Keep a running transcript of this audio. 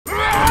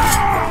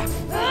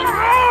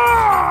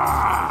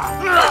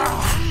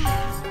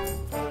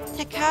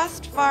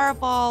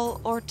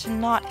to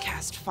not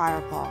cast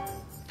Fireball?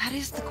 That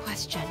is the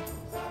question.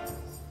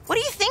 What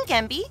do you think,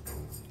 Emby?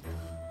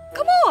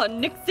 Come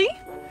on, Nixie.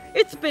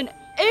 It's been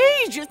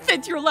ages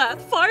since your last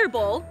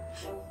Fireball.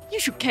 You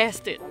should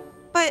cast it.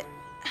 But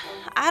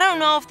I don't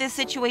know if this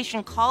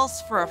situation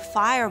calls for a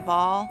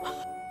Fireball.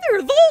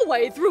 There's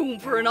always room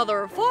for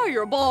another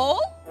Fireball.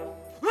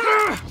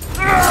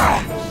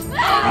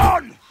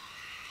 On!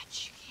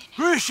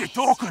 Who is she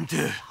talking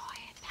to?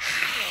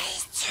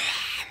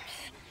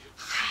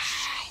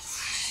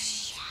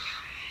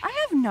 I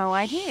have no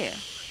idea.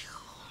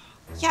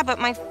 Yeah, but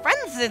my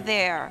friends are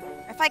there.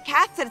 If I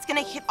cast it, it's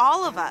gonna hit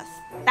all of us.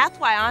 That's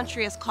why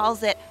Antreus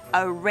calls it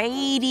a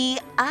radius.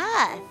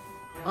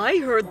 I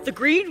heard the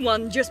green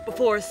one just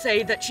before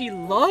say that she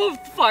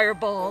loved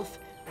fireballs.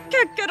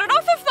 Can't get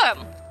enough of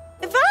them.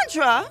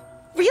 Evandra?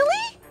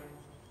 Really?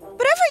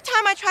 But every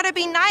time I try to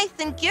be nice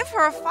and give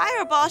her a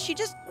fireball, she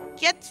just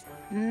gets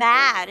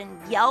mad and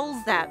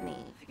yells at me.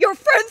 Your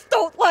friends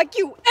don't like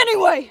you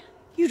anyway.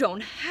 You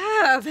don't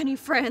have any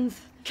friends.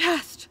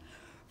 Cast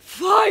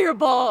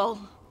fireball.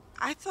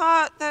 I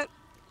thought that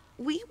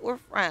we were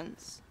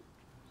friends.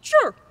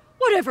 Sure,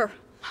 whatever.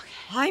 Okay.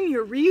 I'm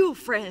your real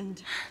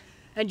friend.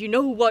 And you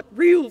know what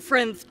real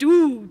friends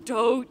do,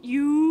 don't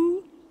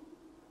you?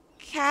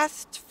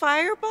 Cast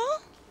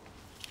fireball?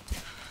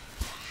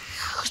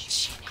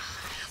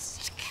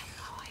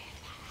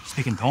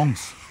 Speaking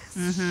tongues.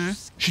 Mm-hmm.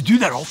 She do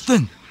that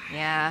often.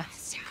 Yeah.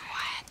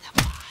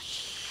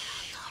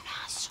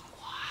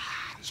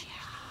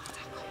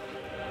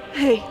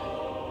 Hey,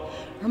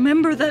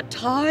 remember that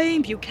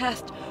time you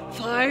cast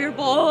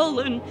fireball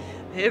and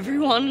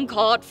everyone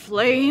caught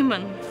flame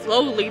and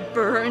slowly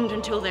burned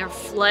until their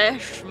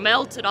flesh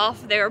melted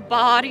off their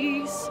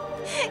bodies?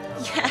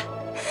 Yeah,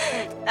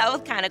 that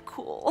was kind of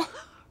cool.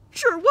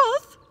 Sure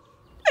was.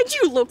 And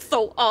you look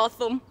so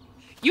awesome.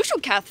 You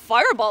should cast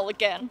fireball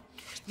again.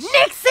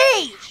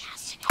 Nixie!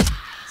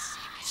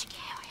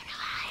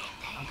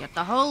 I'll get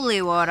the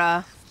holy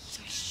water.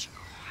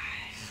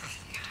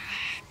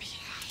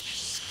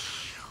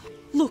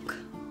 Look,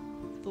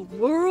 the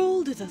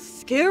world is a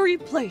scary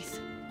place.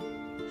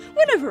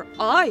 Whenever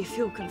I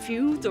feel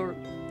confused or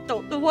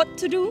don't know what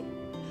to do,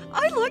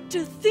 I like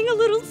to sing a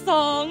little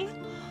song.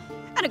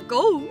 And it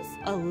goes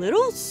a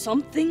little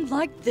something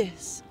like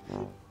this.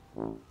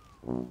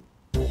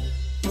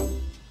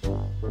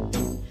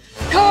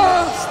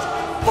 Cast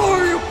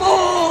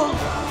fireball!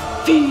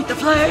 Feed the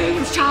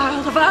flames,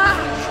 child of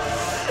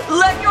ash!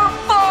 Let your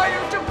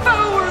fire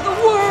devour the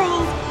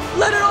world!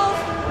 Let it all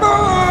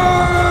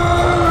burn!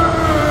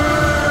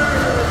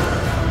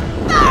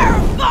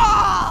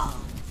 Fireball!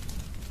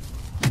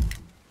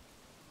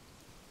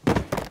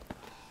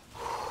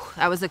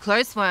 That was a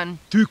close one.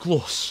 Too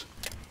close.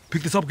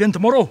 Pick this up again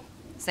tomorrow.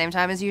 Same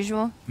time as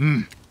usual?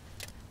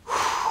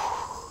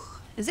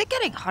 Is it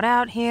getting hot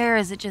out here, or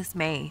is it just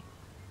me?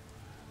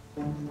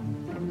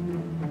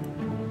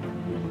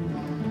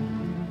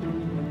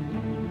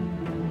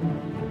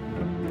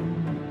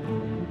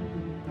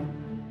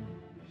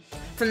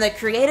 From the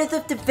creators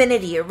of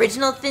Divinity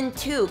Original Sin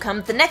 2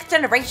 comes the next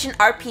generation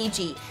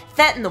RPG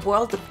set in the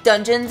world of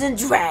Dungeons and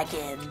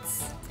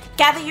Dragons.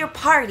 Gather your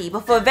party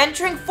before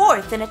venturing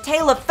forth in a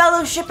tale of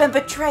fellowship and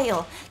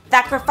betrayal,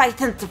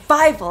 sacrifice and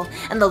survival,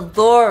 and the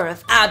lure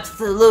of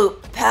absolute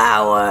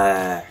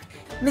power.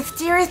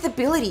 Mysterious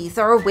abilities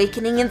are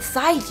awakening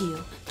inside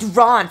you,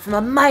 drawn from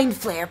a mind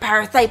flare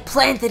parasite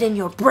planted in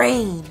your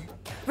brain.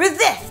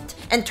 Resist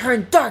and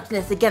turn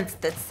darkness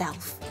against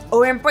itself,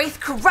 or embrace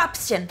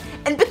corruption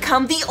and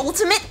become the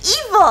ultimate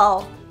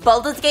evil!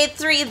 Baldur's Gate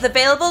 3 is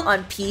available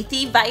on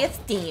PC via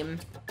Steam.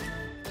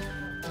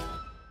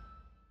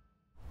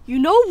 You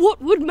know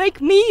what would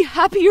make me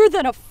happier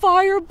than a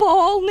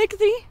fireball,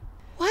 Nixie?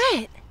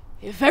 What?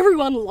 If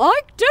everyone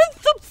liked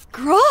and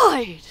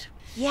subscribed.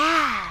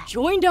 Yeah.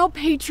 Joined our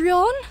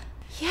Patreon.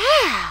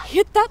 Yeah.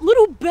 Hit that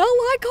little bell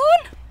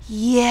icon.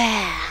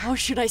 Yeah. Or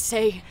should I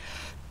say,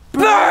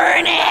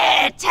 Burn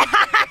it!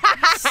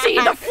 see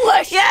the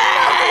flesh?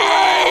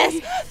 Yes!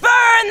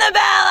 Burn the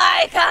bell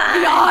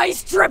icon! The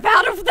eyes drip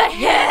out of the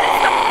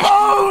head. The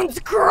bones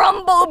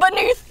crumble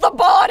beneath the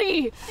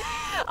body.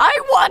 I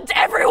want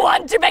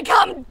everyone to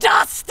become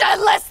dust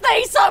unless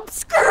they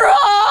subscribe!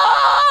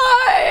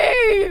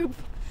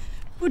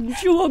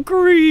 Wouldn't you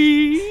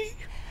agree?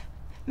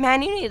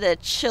 Man, you need to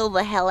chill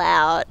the hell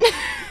out.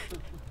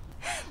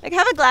 Like,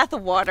 have a glass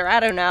of water, I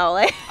don't know.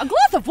 Like, A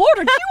glass of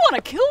water? Do you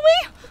want to kill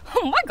me?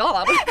 Oh my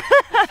god.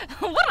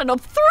 What an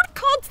absurd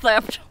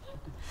concept.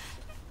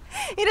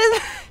 he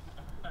just...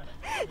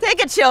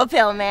 Take a chill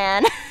pill,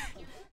 man.